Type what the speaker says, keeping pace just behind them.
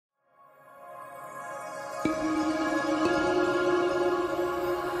Before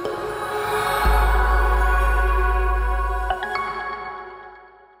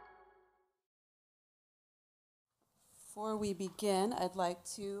we begin, I'd like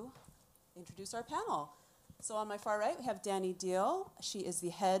to introduce our panel. So on my far right, we have Danny Deal. She is the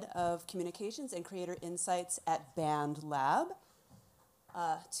head of communications and creator insights at Band Lab.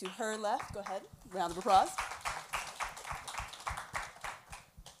 To her left, go ahead, round of applause.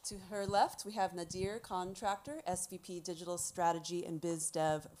 To her left, we have Nadir Contractor, SVP Digital Strategy and Biz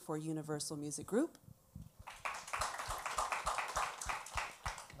Dev for Universal Music Group.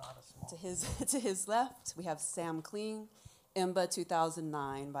 To his left, we have Sam Kling, IMBA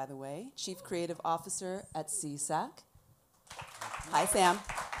 2009, by the way, Chief Creative Officer at CSAC. Hi, Sam.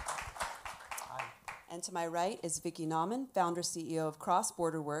 Hi. And to my right is Vicki Nauman, founder CEO of Cross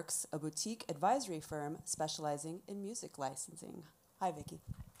Border Works, a boutique advisory firm specializing in music licensing. Hi, Vicki.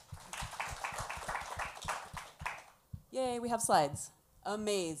 Yay, we have slides.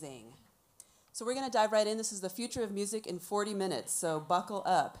 Amazing. So we're going to dive right in. This is the future of music in 40 minutes, so buckle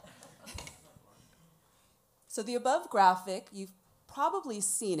up. So the above graphic, you've probably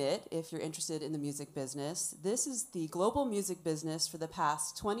seen it if you're interested in the music business. This is the global music business for the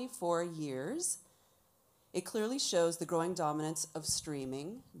past 24 years. It clearly shows the growing dominance of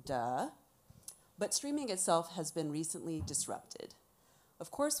streaming, duh. But streaming itself has been recently disrupted. Of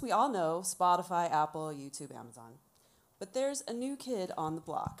course, we all know Spotify, Apple, YouTube, Amazon. But there's a new kid on the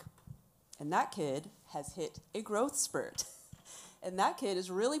block. And that kid has hit a growth spurt. And that kid is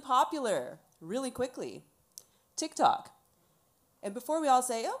really popular, really quickly. TikTok. And before we all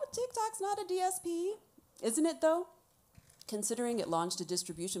say, oh, but TikTok's not a DSP, isn't it though? Considering it launched a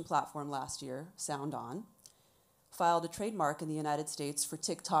distribution platform last year, SoundOn, filed a trademark in the United States for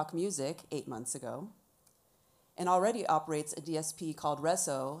TikTok music 8 months ago, and already operates a DSP called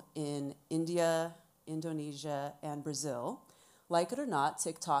Resso in India, Indonesia, and Brazil. Like it or not,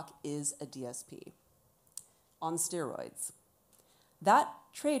 TikTok is a DSP on steroids. That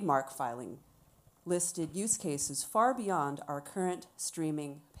trademark filing listed use cases far beyond our current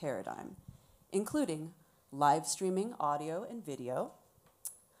streaming paradigm, including live streaming audio and video,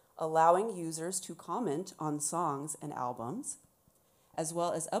 allowing users to comment on songs and albums, as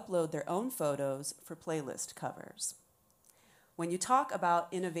well as upload their own photos for playlist covers. When you talk about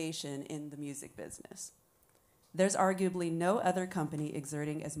innovation in the music business, there's arguably no other company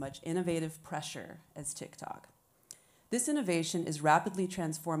exerting as much innovative pressure as TikTok. This innovation is rapidly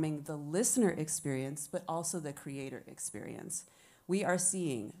transforming the listener experience, but also the creator experience. We are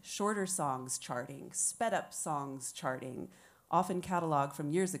seeing shorter songs charting, sped up songs charting, often cataloged from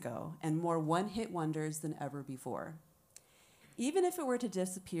years ago, and more one-hit wonders than ever before. Even if it were to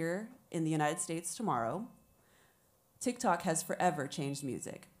disappear in the United States tomorrow, TikTok has forever changed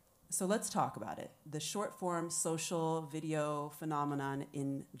music. So let's talk about it, the short-form social video phenomenon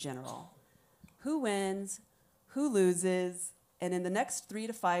in general. Who wins? Who loses? And in the next 3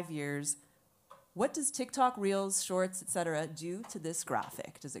 to 5 years, what does TikTok, Reels, Shorts, etc. do to this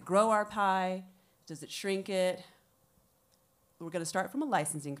graphic? Does it grow our pie? Does it shrink it? We're going to start from a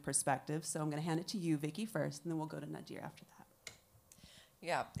licensing perspective, so I'm going to hand it to you, Vicki, first, and then we'll go to Nadir after that.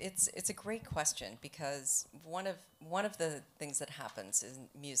 Yeah, it's a great question because one of the things that happens in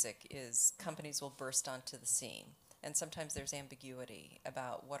music is companies will burst onto the scene, and sometimes there's ambiguity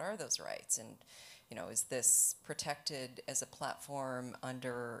about what are those rights, and is this protected as a platform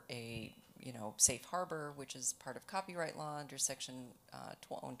under a safe harbor, which is part of copyright law under Section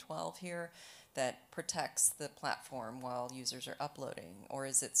 12 here, that protects the platform while users are uploading, or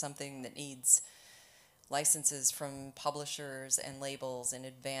is it something that needs licenses from publishers and labels in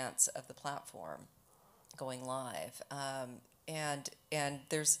advance of the platform going live? And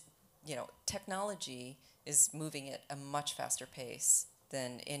there's, technology is moving at a much faster pace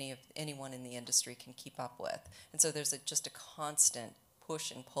than anyone in the industry can keep up with. And so there's just a constant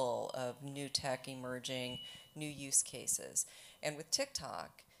push and pull of new tech emerging, new use cases. And with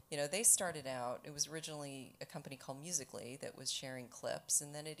TikTok, they started out, it was originally a company called Musical.ly that was sharing clips,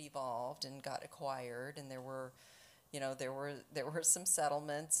 and then it evolved and got acquired, and there were some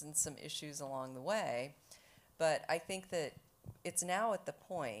settlements and some issues along the way. But I think that it's now at the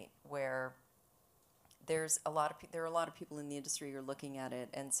point where there are a lot of people in the industry who are looking at it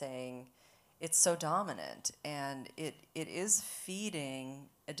and saying it's so dominant, and it is feeding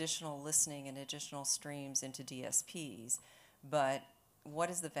additional listening and additional streams into DSPs, but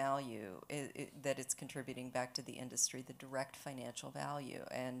what is the value that it's contributing back to the industry, the direct financial value?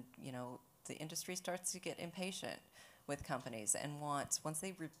 And the industry starts to get impatient with companies and once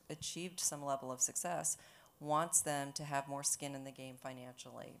they've achieved some level of success, wants them to have more skin in the game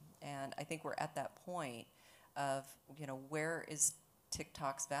financially. And I think we're at that point of, where is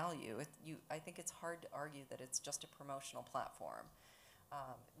TikTok's value? I think it's hard to argue that it's just a promotional platform.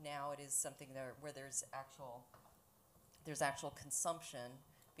 Now it is something where there's actual consumption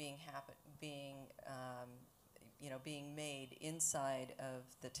being made inside of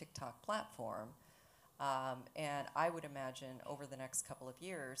the TikTok platform. And I would imagine over the next couple of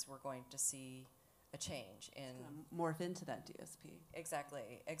years, we're going to see a change in morph into that DSP.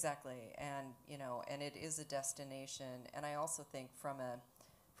 Exactly, and and it is a destination. And I also think from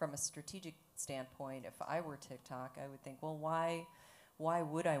a strategic standpoint, if I were TikTok, I would think, well, why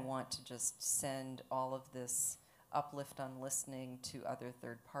would I want to just send all of this uplift on listening to other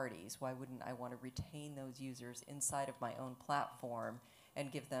third parties? Why wouldn't I want to retain those users inside of my own platform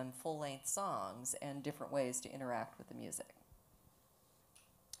and give them full-length songs and different ways to interact with the music?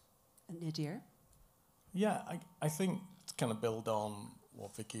 Nadir? Yeah, I think to kind of build on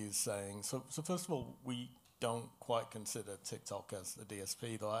what Vicky is saying. So first of all, we don't quite consider TikTok as a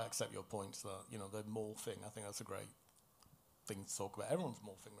DSP, though I accept your points that, they're morphing. I think that's a great thing to talk about. Everyone's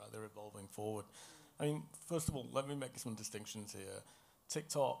morphing, right? They're evolving forward. I mean, first of all, let me make some distinctions here.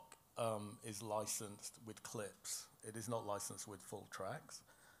 TikTok is licensed with clips. It is not licensed with full tracks.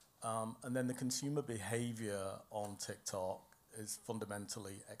 And then the consumer behavior on TikTok is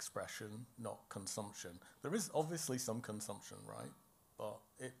fundamentally expression, not consumption. There is obviously some consumption, right? But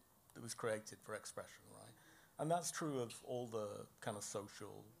it was created for expression, right? And that's true of all the kind of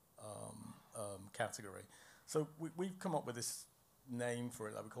social category. So we've come up with this name for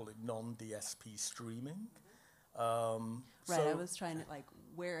it that we call it non-DSP streaming. Right, I was trying to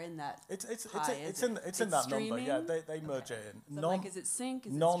where in that it's in that streaming? number. Yeah, they merge it in. So is it sync?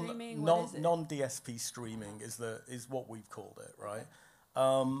 Is it streaming? What is it? Non-DSP streaming is what we've called it, right?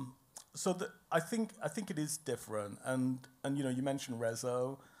 So I think it is different, and you mentioned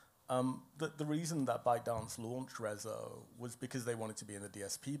Rezo. The reason that ByteDance launched Rezo was because they wanted to be in the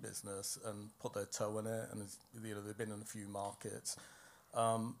DSP business and put their toe in it, and they've been in a few markets.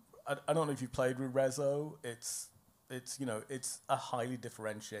 I don't know if you played with Rezo. It's a highly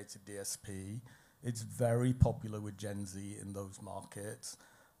differentiated DSP. It's very popular with Gen Z in those markets.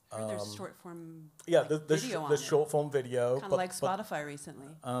 There's short form video the short form video. Kind of like Spotify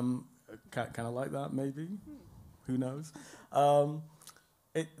recently. Kind of like that, maybe. Who knows?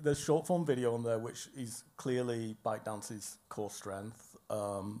 There's short form video on there, which is clearly ByteDance's core strength,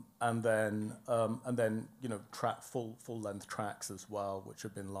 and then full length tracks as well, which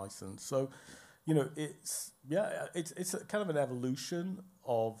have been licensed. So, it's a kind of an evolution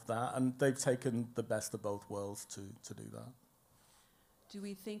of that, and they've taken the best of both worlds to do that. Do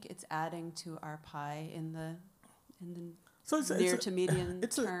we think it's adding to our pie in the So near to medium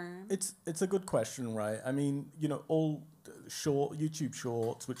term? It's a good question, right? I mean, all YouTube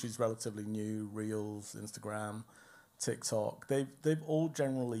Shorts, which is relatively new, Reels, Instagram, TikTok, they've all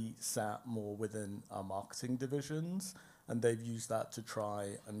generally sat more within our marketing divisions, and they've used that to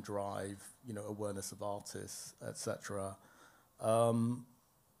try and drive, awareness of artists, etc. From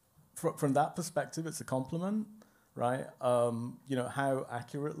that perspective, it's a compliment, right? How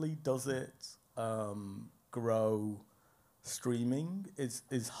accurately does it grow streaming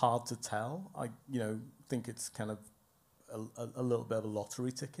is hard to tell. I think it's kind of a little bit of a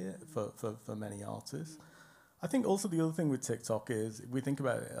lottery ticket for many artists. I think also the other thing with TikTok is, if we think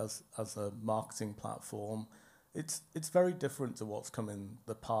about it as a marketing platform, it's very different to what's come in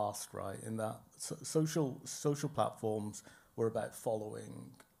the past, right? In that social platforms were about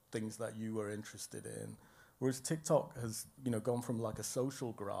following things that you were interested in, whereas TikTok has gone from like a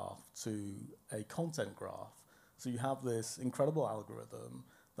social graph to a content graph. So you have this incredible algorithm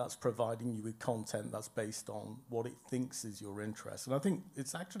that's providing you with content that's based on what it thinks is your interest. And I think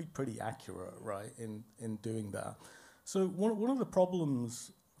it's actually pretty accurate, right, in doing that. So one of the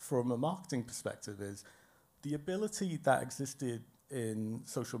problems from a marketing perspective is the ability that existed in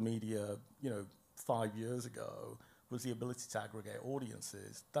social media, 5 years ago, was the ability to aggregate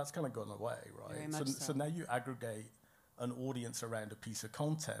audiences. That's kind of gone away, right? Very much so. So now you aggregate an audience around a piece of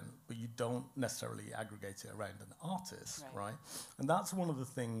content, but you don't necessarily aggregate it around an artist, right? And that's one of the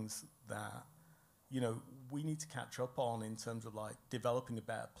things that, we need to catch up on in terms of like developing a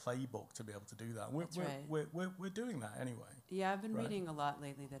better playbook to be able to do that. We're doing that anyway. Yeah, I've been reading a lot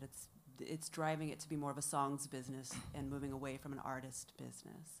lately that it's driving it to be more of a songs business and moving away from an artist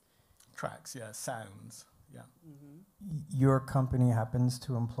business. Tracks, yeah, sounds, yeah. Mm-hmm. Your company happens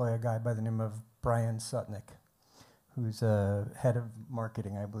to employ a guy by the name of Brian Sutnick, who's a head of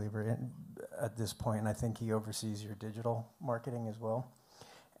marketing, I believe, at this point, and I think he oversees your digital marketing as well.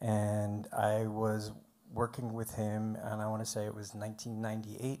 And I was working with him, and I want to say it was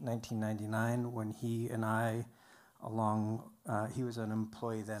 1998, 1999, when he and I, he was an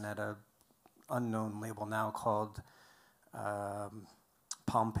employee then at a unknown label now called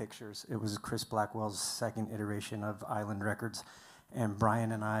Palm Pictures. It was Chris Blackwell's second iteration of Island Records, and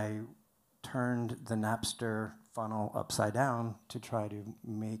Brian and I turned the Napster funnel upside down to try to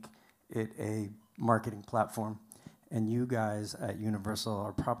make it a marketing platform. And you guys at Universal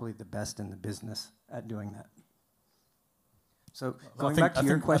are probably the best in the business at doing that. So going back to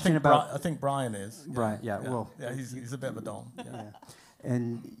your question about... I think Brian is. Brian, well... Yeah, he's a bit of a don. Yeah.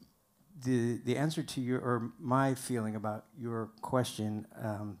 And the answer to my feeling about your question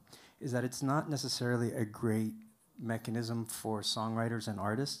is that it's not necessarily a great mechanism for songwriters and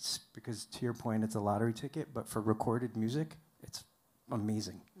artists, because to your point, it's a lottery ticket, but for recorded music, it's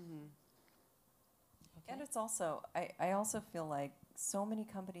amazing. Mm-hmm. Okay. And it's also, I also feel like so many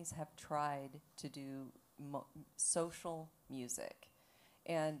companies have tried to do social music,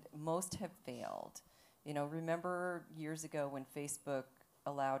 and most have failed. You know, remember years ago when Facebook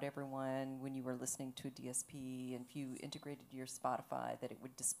allowed everyone, when you were listening to a DSP, and if you integrated your Spotify, that it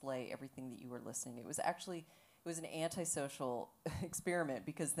would display everything that you were listening. It was an antisocial experiment,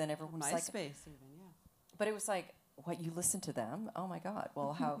 because then everyone was like... MySpace even, yeah. But it was like, what, you listen to them? Oh my God,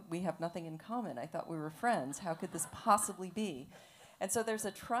 well, how we have nothing in common. I thought we were friends. How could this possibly be? And so there's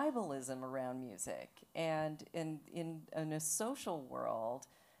a tribalism around music. And in a social world,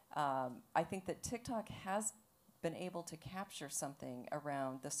 I think that TikTok has been able to capture something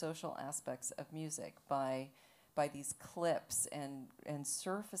around the social aspects of music by these clips and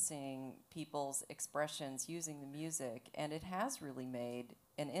surfacing people's expressions using the music, and it has really made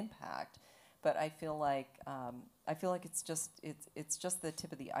an impact. But I feel like it's just the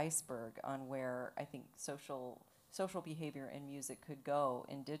tip of the iceberg on where I think social behavior and music could go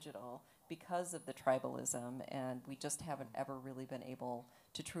in digital, because of the tribalism, and we just haven't ever really been able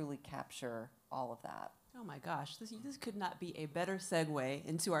to truly capture all of that. Oh my gosh, this could not be a better segue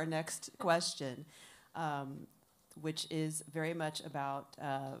into our next question, which is very much about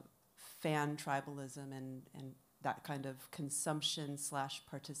fan tribalism and that kind of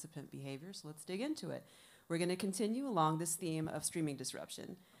consumption/participant behavior. So let's dig into it. We're going to continue along this theme of streaming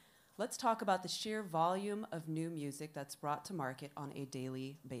disruption. Let's talk about the sheer volume of new music that's brought to market on a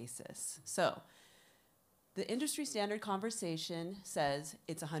daily basis. So the industry standard conversation says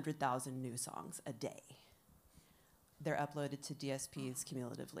it's 100,000 new songs a day. They're uploaded to DSPs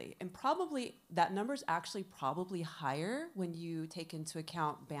cumulatively. And probably, that number's actually probably higher when you take into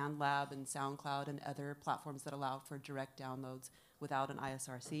account BandLab and SoundCloud and other platforms that allow for direct downloads without an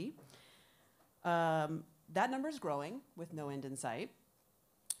ISRC. That number's growing with no end in sight.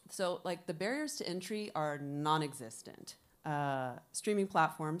 So, like, the barriers to entry are non-existent. Streaming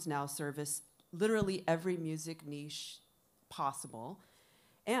platforms now service literally every music niche possible.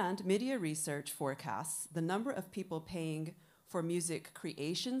 And media research forecasts the number of people paying for music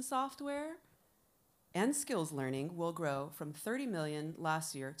creation software and skills learning will grow from 30 million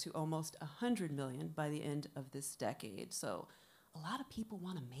last year to almost 100 million by the end of this decade. So a lot of people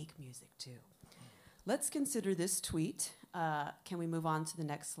want to make music too. Let's consider this tweet. Can we move on to the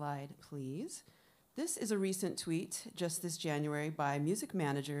next slide, please? This is a recent tweet just this January by music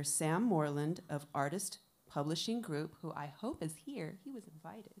manager Sam Moreland of Artist Publishing Group, who I hope is here. He was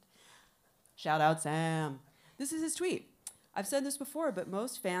invited. Shout out, Sam. This is his tweet. I've said this before, but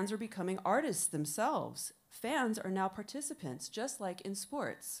most fans are becoming artists themselves. Fans are now participants, just like in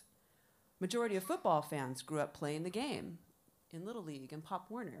sports. Majority of football fans grew up playing the game in Little League and Pop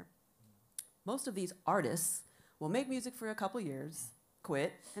Warner. Most of these artists will make music for a couple years,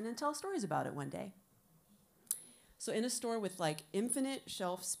 quit, and then tell stories about it one day. So in a store with like infinite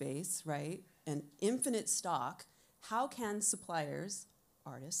shelf space, right, and infinite stock, how can suppliers,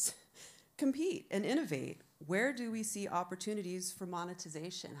 artists, compete and innovate? Where do we see opportunities for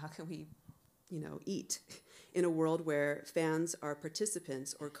monetization? How can we, eat in a world where fans are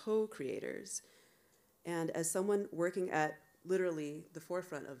participants or co-creators? And as someone working at literally the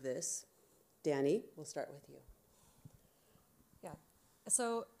forefront of this, Danny, we'll start with you. Yeah.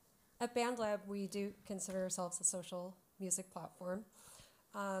 So at BandLab, we do consider ourselves a social music platform.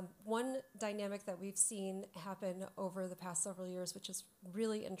 One dynamic that we've seen happen over the past several years, which is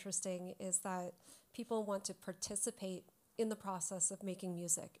really interesting, is that people want to participate in the process of making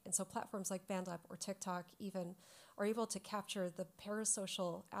music. And so platforms like BandLab or TikTok even are able to capture the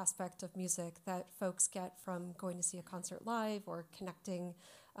parasocial aspect of music that folks get from going to see a concert live or connecting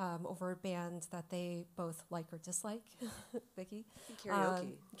over a band that they both like or dislike, Vicky.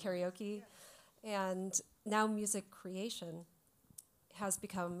 Karaoke. Karaoke. Yeah. And now music creation has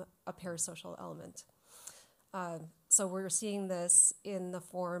become a parasocial element. So we're seeing this in the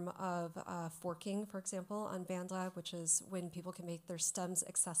form of forking, for example, on BandLab, which is when people can make their stems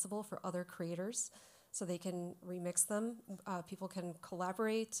accessible for other creators so they can remix them. People can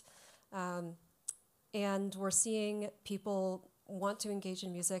collaborate. And we're seeing people want to engage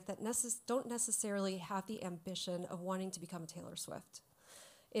in music that don't necessarily have the ambition of wanting to become a Taylor Swift.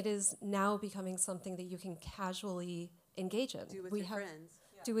 It is now becoming something that you can casually engage in. Do with your friends.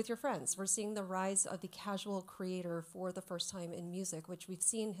 Do with your friends. We're seeing the rise of the casual creator for the first time in music, which we've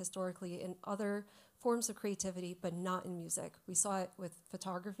seen historically in other forms of creativity, but not in music. We saw it with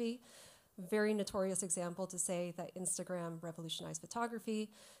photography. Very notorious example to say that Instagram revolutionized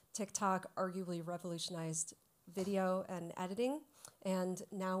photography. TikTok arguably revolutionized video and editing. And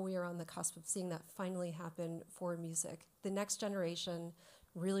now we are on the cusp of seeing that finally happen for music. The next generation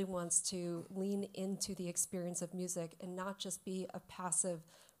really wants to lean into the experience of music and not just be a passive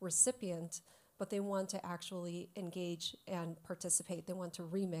recipient, but they want to actually engage and participate. They want to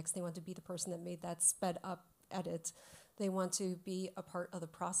remix. They want to be the person that made that sped up edit. They want to be a part of the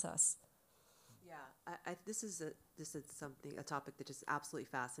process. Yeah, this is a topic that just absolutely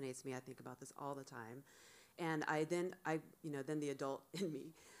fascinates me. I think about this all the time, and then the adult in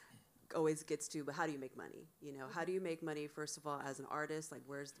me always gets to, but how do you make money? How do you make money, first of all, as an artist? Like,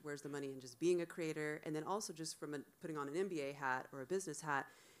 where's the money in just being a creator? And then also just from putting on an MBA hat or a business hat,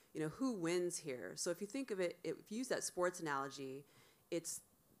 who wins here? So if you think of it, if you use that sports analogy, it's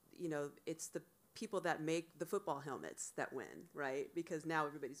the people that make the football helmets that win, right? Because now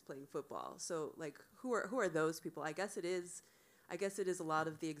everybody's playing football. So like, who are those people? I guess it is a lot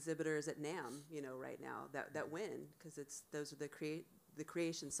of the exhibitors at NAMM, right now that win, because those are the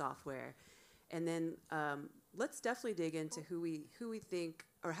creation software. And then let's definitely dig into who we think,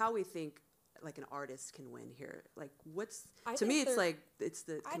 or how we think like an artist can win here. Like, to me it's like it's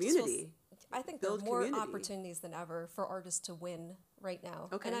the community. I think there are more opportunities than ever for artists to win right now.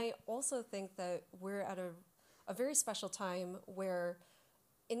 Okay. And I also think that we're at a very special time where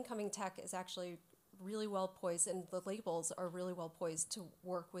incoming tech is actually really well poised, and the labels are really well poised to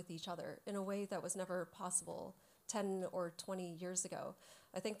work with each other in a way that was never possible 10 or 20 years ago.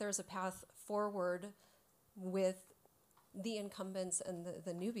 I think there's a path forward with the incumbents and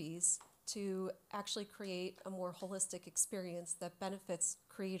the newbies to actually create a more holistic experience that benefits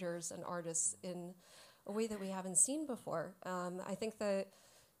creators and artists in a way that we haven't seen before. I think that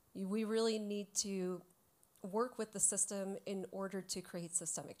we really need to work with the system in order to create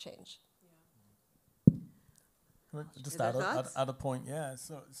systemic change. Yeah. Just add a point, yeah.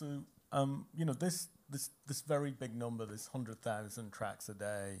 So this very big number, this 100,000 tracks a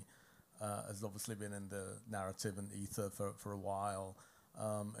day, has obviously been in the narrative and ether for a while.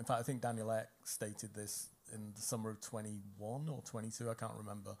 In fact, I think Daniel Ek stated this in the summer of 21 or 22, I can't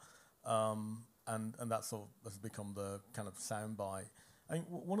remember. And that sort of has become the kind of soundbite. I think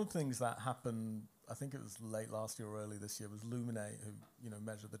one of the things that happened, I think it was late last year or early this year, was Luminate, who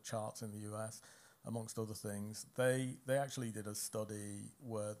measured the charts in the US, amongst other things. They actually did a study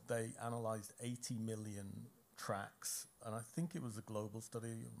where they analyzed 80 million tracks, and I think it was a global study,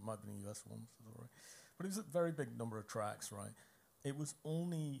 it might have been a US one, but it was a very big number of tracks, right? It was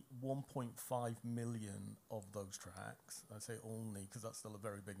only 1.5 million of those tracks. I say only because that's still a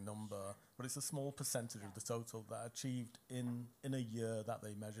very big number, but it's a small percentage of the total that achieved in a year that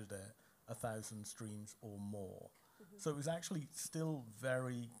they measured it 1,000 streams or more. Mm-hmm. So it was actually still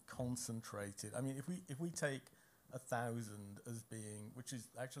very concentrated. I mean, if we take 1,000 as being, which is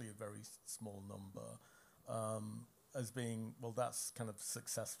actually a very small number, as being, well, that's kind of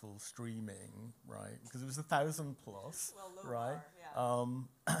successful streaming, right? Because it was 1,000 plus, right?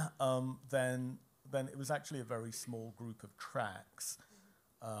 Then it was actually a very small group of tracks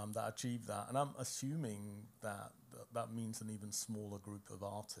that achieved that. And I'm assuming that means an even smaller group of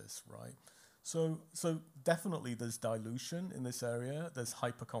artists, right? So definitely there's dilution in this area. There's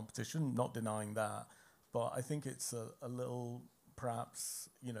hyper competition, not denying that. But I think it's a little, perhaps,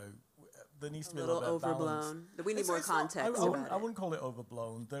 there needs to be a little overblown. We need more context. I wouldn't call it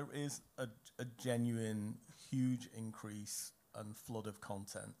overblown. There is a genuine, huge increase and flood of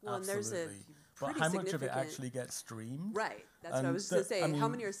content. Well, absolutely. But how much of it actually gets streamed? Right. That's what I was going to say. How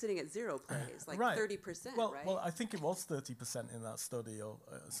many are sitting at zero plays? Like 30%, right? Well, I think it was 30% in that study, or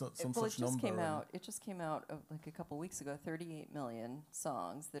some such number. It just came out like a couple weeks ago. 38 million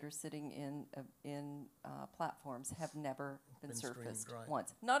songs that are sitting in platforms have never been surfaced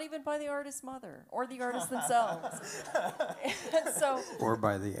once. Not even by the artist's mother or the artists themselves. Or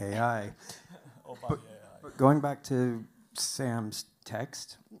by the AI. But going back to Sam's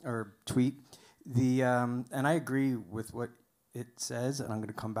text or tweet, and I agree with what it says, and I'm going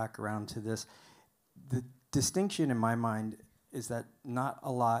to come back around to this. distinction in my mind is that not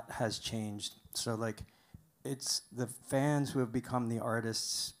a lot has changed. So like, it's the fans who have become the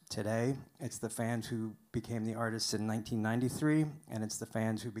artists today. It's the fans who became the artists in 1993, and it's the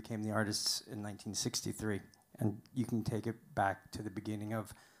fans who became the artists in 1963. And you can take it back to the beginning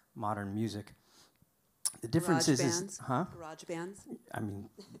of modern music. The difference Garage bands? I mean,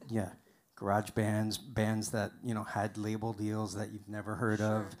 yeah. Garage bands, bands that, you know, had label deals that you've never heard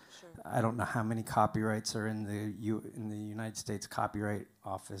of. Sure. I don't know how many copyrights are in the United States Copyright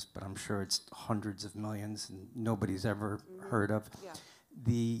Office, but I'm sure it's hundreds of millions, and nobody's ever heard of. Yeah.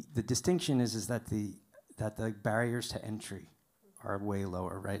 The distinction is that the barriers to entry are way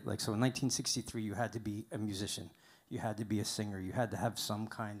lower, right? Like, so in 1963, you had to be a musician, you had to be a singer, you had to have some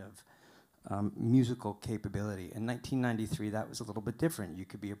kind of musical capability. In 1993, that was a little bit different. You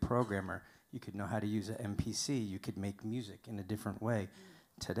could be a programmer, you could know how to use an MPC, you could make music in a different way.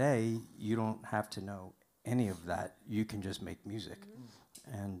 Today, you don't have to know any of that. You can just make music.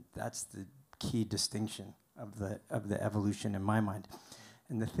 And that's the key distinction of the evolution in my mind.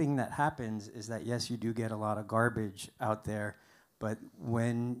 And the thing that happens is that, yes, you do get a lot of garbage out there, but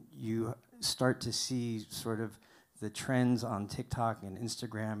when you start to see sort of the trends on TikTok and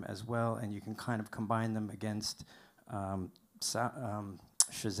Instagram as well, and you can kind of combine them against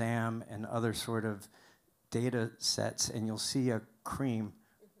Shazam and other sort of data sets, and you'll see a cream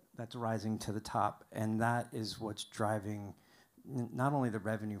that's rising to the top, and that is what's driving not only the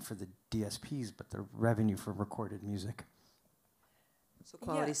revenue for the DSPs, but the revenue for recorded music. So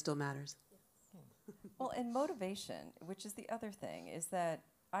quality still matters. Well, and motivation, which is the other thing, is that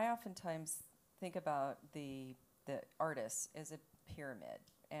I oftentimes think about the artists as a pyramid.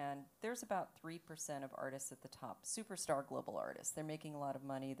 And there's about 3% of artists at the top, superstar global artists. They're making a lot of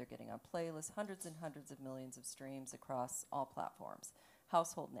money. They're getting on playlists, hundreds and hundreds of millions of streams across all platforms,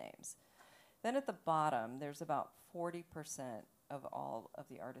 household names. Then at the bottom, there's about 40% of all of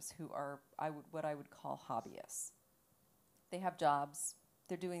the artists who are what I would call hobbyists. They have jobs.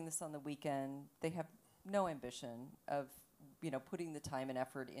 They're doing this on the weekend. They have no ambition of putting the time and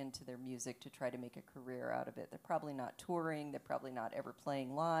effort into their music to try to make a career out of it. They're probably not touring. They're probably not ever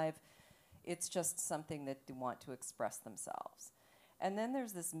playing live. It's just something that they want to express themselves. And then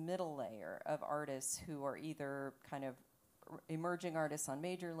there's this middle layer of artists who are either kind of emerging artists on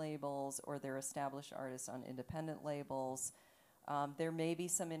major labels, or they're established artists on independent labels. There may be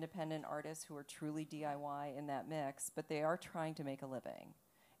some independent artists who are truly DIY in that mix, but they are trying to make a living,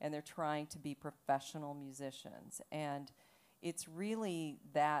 and they're trying to be professional musicians. And it's really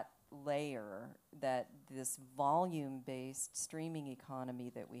that layer, that this volume-based streaming economy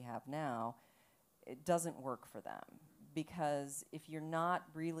that we have now, it doesn't work for them. Because if you're not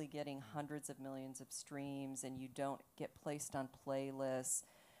really getting hundreds of millions of streams and you don't get placed on playlists,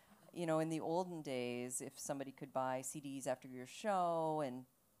 in the olden days, if somebody could buy CDs after your show and,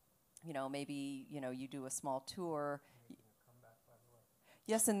 maybe, you do a small tour.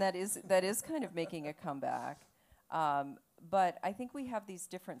 Yes, and that is kind of making a comeback. But I think we have these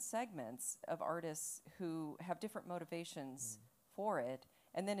different segments of artists who have different motivations for it.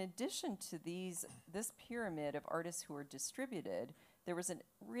 And then in addition to this pyramid of artists who are distributed, there was a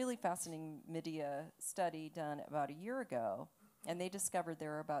really fascinating media study done about a year ago, and they discovered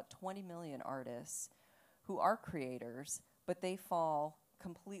there are about 20 million artists who are creators, but they fall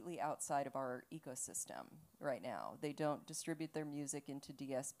completely outside of our ecosystem right now. They don't distribute their music into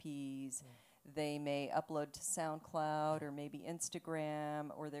DSPs. They may upload to SoundCloud or maybe Instagram,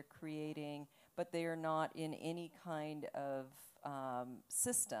 or they're creating, but they are not in any kind of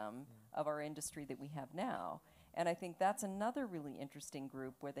system of our industry that we have now. And I think that's another really interesting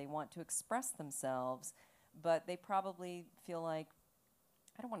group where they want to express themselves, but they probably feel like,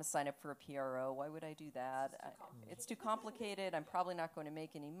 I don't want to sign up for a PRO. Why would I do that? It's too complicated. I'm probably not going to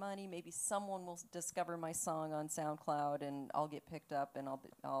make any money. Maybe someone will discover my song on SoundCloud and I'll get picked up and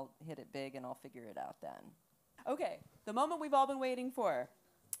I'll hit it big and I'll figure it out then. Okay, the moment we've all been waiting for.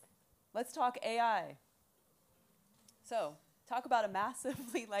 Let's talk AI. So, talk about a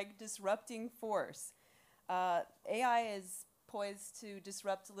massively disrupting force. AI is poised to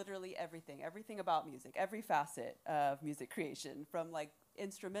disrupt literally everything about music, every facet of music creation, from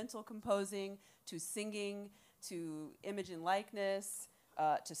instrumental composing to singing to image and likeness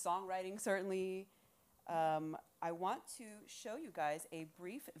to songwriting, certainly. I want to show you guys a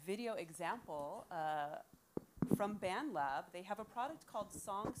brief video example from BandLab. They have a product called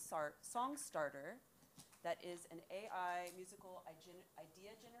SongStarter that is an AI musical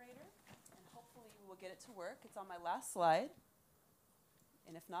idea generator, and hopefully we will get it to work. It's on my last slide,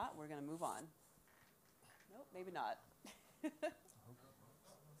 and if not, we're going to move on. Nope, maybe not.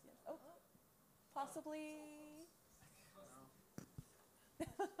 Oh, possibly?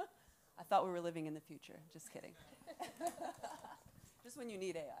 I thought we were living in the future. Just kidding. Just when you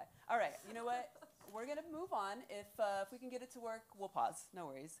need AI. All right, you know what? We're going to move on. If we can get it to work, we'll pause. No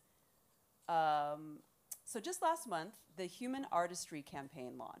worries. So just last month, the Human Artistry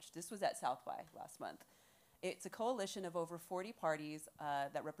campaign launched. This was at South by last month. It's a coalition of over 40 parties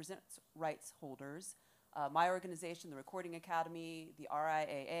that represents rights holders. My organization, the Recording Academy, the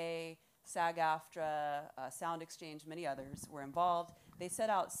RIAA, SAG-AFTRA, Sound Exchange, many others were involved. They set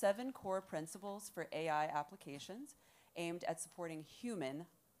out 7 core principles for AI applications aimed at supporting human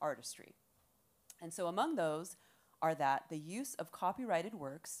artistry. And so among those are that the use of copyrighted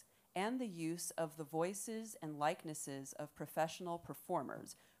works and the use of the voices and likenesses of professional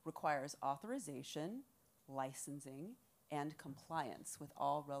performers requires authorization, licensing, and compliance with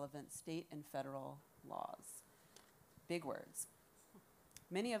all relevant state and federal laws. Big words.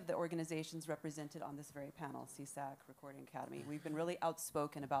 Many of the organizations represented on this very panel, CSAC, Recording Academy, we've been really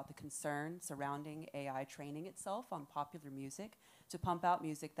outspoken about the concern surrounding AI training itself on popular music to pump out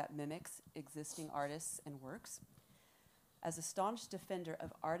music that mimics existing artists and works. As a staunch defender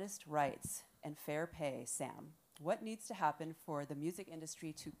of artist rights and fair pay, Sam, what needs to happen for the music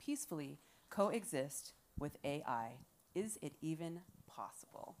industry to peacefully coexist with AI? Is it even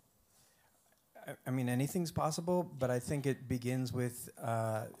possible? I mean, anything's possible, but I think it begins with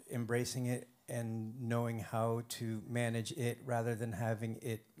embracing it and knowing how to manage it rather than having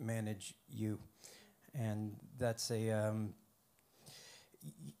it manage you. And that's a,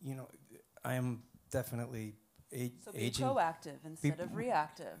 you know, I am definitely So be aging. proactive instead of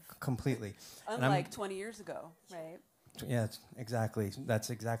reactive. Completely. Unlike 20 years ago, right? Yeah, exactly. That's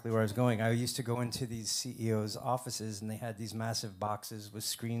exactly where I was going. I used to go into these CEOs' offices, and they had these massive boxes with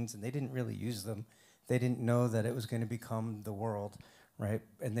screens, and they didn't really use them. They didn't know that it was going to become the world, right?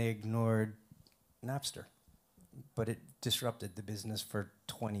 And they ignored Napster. But it disrupted the business for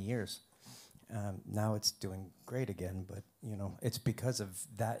 20 years. Now it's doing great again, but you know, it's because of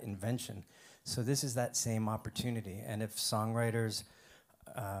that invention. So this is that same opportunity. And if songwriters,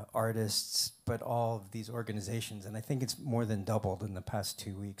 artists, but all of these organizations, and I think it's more than doubled in the past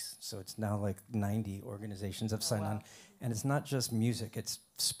 2 weeks. So it's now like 90 organizations have signed on. And it's not just music, it's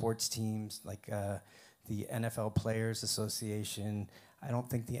sports teams, like the NFL Players Association. I don't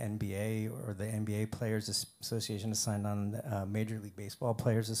think the NBA or the NBA Players Association has signed on. The Major League Baseball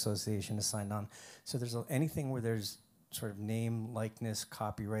Players Association has signed on. So there's anything where there's sort of name, likeness,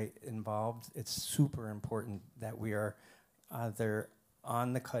 copyright involved. It's super important that we are either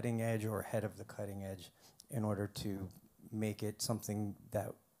on the cutting edge or ahead of the cutting edge in order to make it something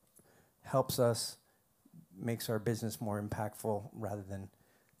that helps us, makes our business more impactful rather than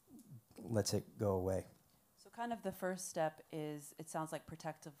lets it go away. So kind of the first step is, it sounds like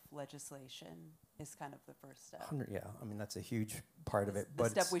protective legislation is kind of the first step. Yeah, I mean, that's a huge part of it. The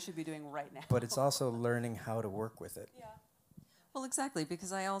But step we should be doing right now. but it's also learning how to work with it. Yeah. Well, exactly,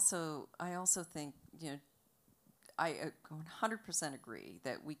 because I also think, you know, I 100% agree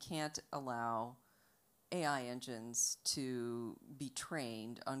that we can't allow AI engines to be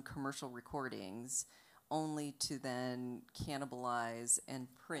trained on commercial recordings only to then cannibalize and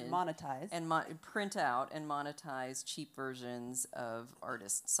print Monetize. and print out and monetize cheap versions of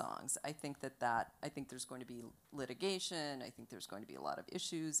artist songs. I think I think there's going to be litigation. I think there's going to be a lot of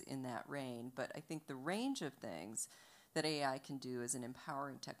issues in that reign. But I think the range of things that AI can do as an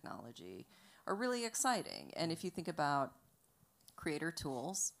empowering technology are really exciting. And if you think about creator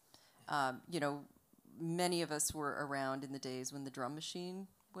tools, you know, many of us were around in the days when the drum machine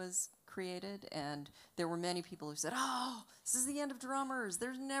was created, and there were many people who said, oh, this is the end of drummers.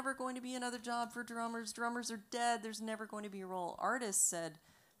 There's never going to be another job for drummers. Drummers are dead. There's never going to be a role. Artists said,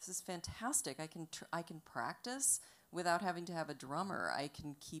 this is fantastic. I can practice without having to have a drummer. I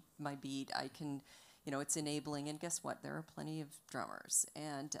can keep my beat. I can, you know, it's enabling. And guess what? There are plenty of drummers.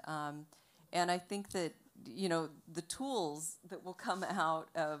 And I think that, you know, the tools that will come out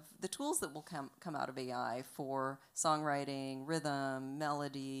of AI for songwriting, rhythm,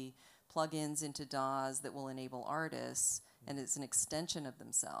 melody, plugins into DAWs that will enable artists, and it's an extension of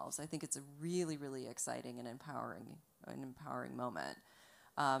themselves. I think it's a really, really exciting and empowering moment.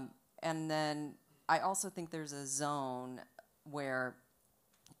 And then I also think there's a zone where,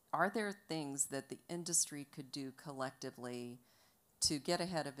 are there things that the industry could do collectively to get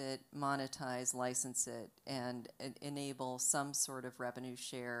ahead of it, monetize, license it, and enable some sort of revenue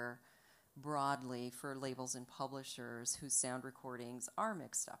share broadly for labels and publishers whose sound recordings are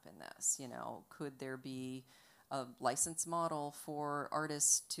mixed up in this? You know, could there be a license model for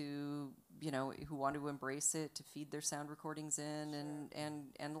artists to, you know, who want to embrace it, to feed their sound recordings in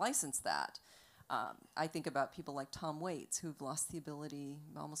and license that? I think about people like Tom Waits, who've lost the ability,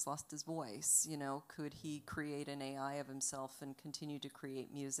 almost lost his voice. You know, could he create an AI of himself and continue to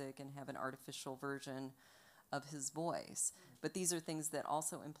create music and have an artificial version of his voice? But these are things that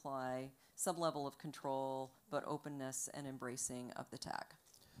also imply some level of control, but openness and embracing of the tech.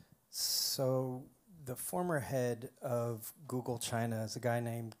 So the former head of Google China is a guy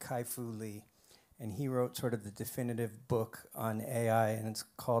named Kai-Fu Lee, and he wrote sort of the definitive book on AI, and it's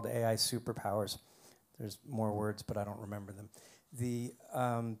called AI Superpowers. There's more words, but I don't remember them.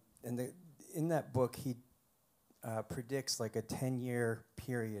 In that book, he predicts like a 10-year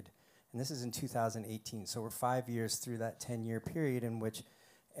period, and this is in 2018. So we're 5 years through that 10-year period in which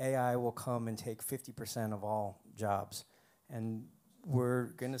AI will come and take 50% of all jobs. And we're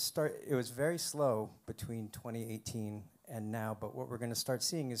going to start, it was very slow between 2018 and now, but what we're going to start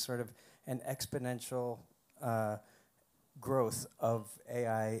seeing is sort of an exponential growth of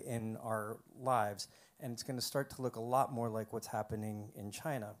AI in our lives. And it's going to start to look a lot more like what's happening in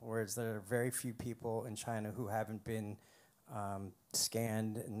China, whereas there are very few people in China who haven't been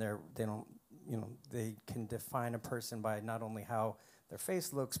scanned, and they don't, you know, they can define a person by not only how their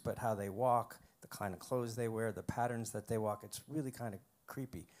face looks, but how they walk, the kind of clothes they wear, the patterns that they walk. It's really kind of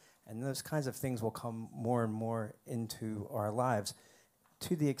creepy. And those kinds of things will come more and more into our lives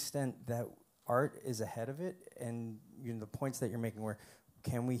to the extent that art is ahead of it. And you know, the points that you're making where,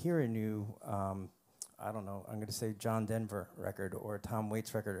 can we hear a new, I don't know, I'm going to say John Denver record or Tom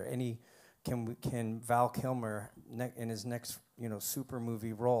Waits record or any, can Val Kilmer in his next, you know, super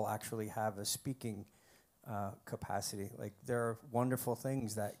movie role actually have a speaking capacity? Like, there are wonderful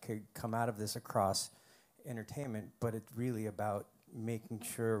things that could come out of this across entertainment, but it's really about making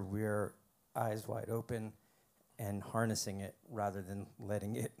sure we're eyes wide open and harnessing it rather than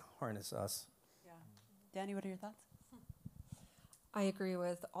letting it harness us. Yeah. Danny, what are your thoughts? I agree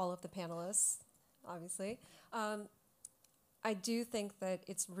with all of the panelists, obviously. I do think that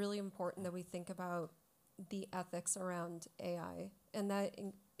it's really important that we think about the ethics around AI, and that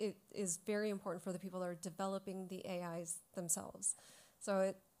it is very important for the people that are developing the AIs themselves. So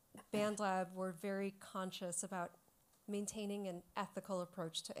at BandLab, we're very conscious about maintaining an ethical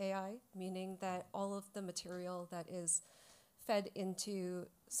approach to AI, meaning that all of the material that is fed into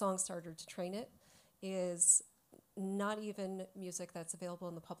SongStarter to train it is not even music that's available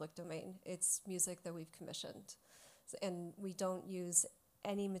in the public domain. It's music that we've commissioned. And we don't use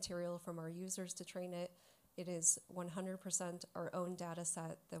any material from our users to train it. It is 100% our own data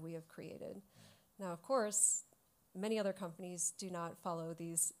set that we have created. Now, of course, many other companies do not follow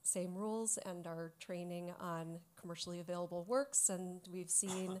these same rules and are training on commercially available works, and we've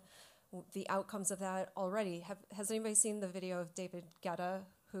seen the outcomes of that already. Has anybody seen the video of David Guetta,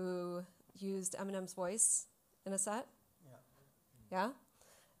 who used Eminem's voice in a set? Yeah. Yeah?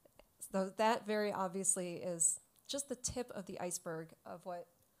 So that very obviously is just the tip of the iceberg of what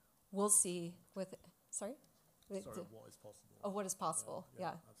we'll see with, sorry? Sorry, what is possible. Of what is possible,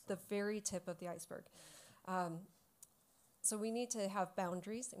 yeah. The very tip of the iceberg. So we need to have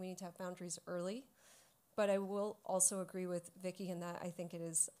boundaries, and we need to have boundaries early. But I will also agree with Vicky in that I think it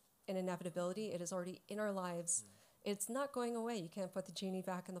is an inevitability. It is already in our lives. It's not going away. You can't put the genie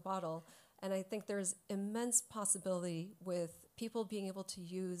back in the bottle. And I think there's immense possibility with people being able to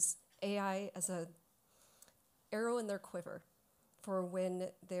use AI as an arrow in their quiver for when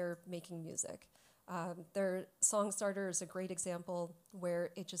they're making music. Their SongStarter is a great example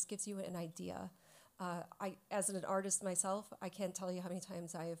where it just gives you an idea. As an artist myself, I can't tell you how many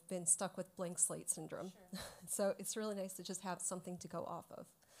times I have been stuck with blank slate syndrome. Sure. So it's really nice to just have something to go off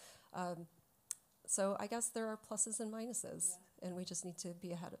of. So I guess there are pluses and minuses, and we just need to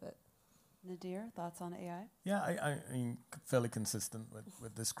be ahead of it. Nadir, thoughts on AI? Yeah, I mean, fairly consistent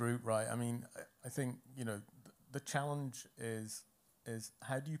with this group, right? I mean, I think, you know, the challenge is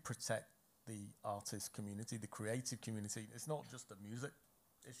how do you protect the artist community, the creative community? It's not just a music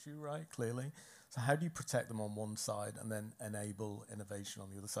issue, right, clearly. So how do you protect them on one side and then enable innovation on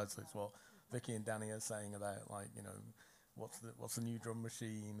the other side? So it's what Vicky and Danny are saying about, like, you know, what's the new drum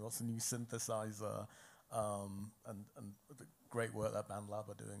machine, what's the new synthesizer, and the great work that BandLab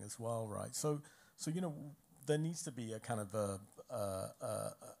are doing as well, right? So you know, there needs to be a kind of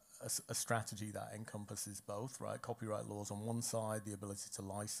a strategy that encompasses both, right? Copyright laws on one side, the ability to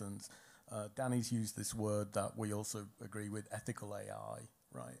license. Danny's used this word that we also agree with, ethical AI,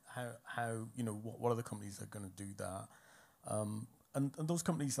 right? How you know, what other companies are going to do that? And those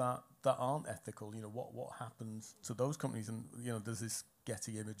companies that aren't ethical, you know, what happens to those companies? And, you know, there's this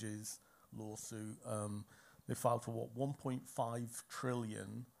Getty Images lawsuit. They filed for, 1.5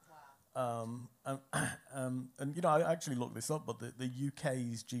 trillion And you know, I actually looked this up, but the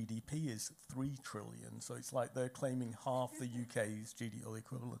UK's GDP is 3 trillion. So it's like they're claiming half the UK's GDP or the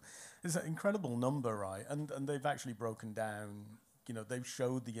equivalent. It's an incredible number, right? And they've actually broken down. You know, they've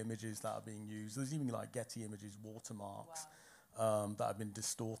showed the images that are being used. There's even like Getty Images watermarks that have been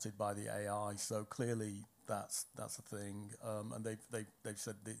distorted by the AI. So clearly, that's a thing. And they've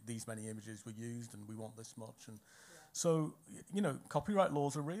said these many images were used, and we want this much. And so, you know, copyright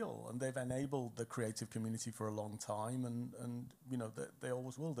laws are real, and they've enabled the creative community for a long time, and you know, they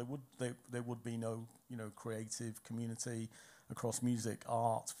always will. There would be no, you know, creative community across music,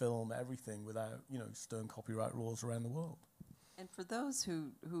 art, film, everything without, you know, stern copyright laws around the world. And for those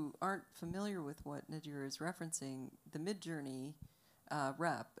who aren't familiar with what Nadir is referencing, the Midjourney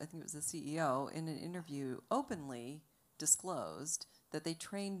rep, I think it was the CEO, in an interview openly disclosed that they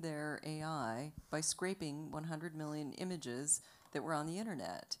trained their AI by scraping 100 million images that were on the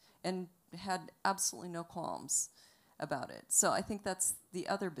internet and had absolutely no qualms about it. So I think that's the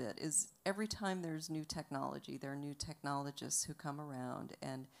other bit, is every time there's new technology, there are new technologists who come around,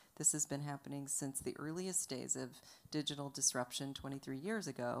 and this has been happening since the earliest days of digital disruption 23 years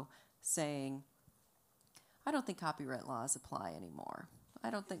ago, saying, I don't think copyright laws apply anymore. I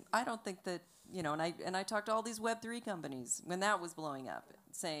don't think that, you know, and I talked to all these Web3 companies when that was blowing up,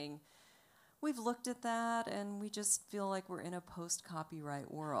 saying, we've looked at that and we just feel like we're in a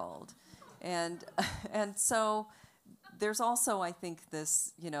post-copyright world. And so there's also, I think,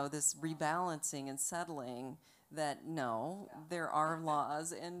 this, you know, this rebalancing and settling that no, there are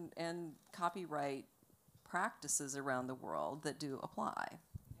laws and copyright practices around the world that do apply.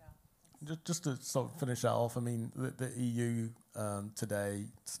 Just to sort of finish that off, I mean, the EU today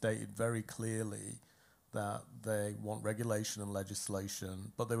stated very clearly that they want regulation and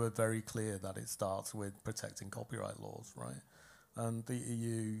legislation, but they were very clear that it starts with protecting copyright laws, right? And the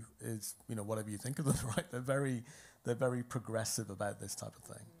EU is, you know, whatever you think of them, right? They're very progressive about this type of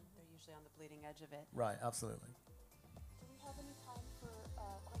thing. They're usually on the bleeding edge of it. Right, absolutely.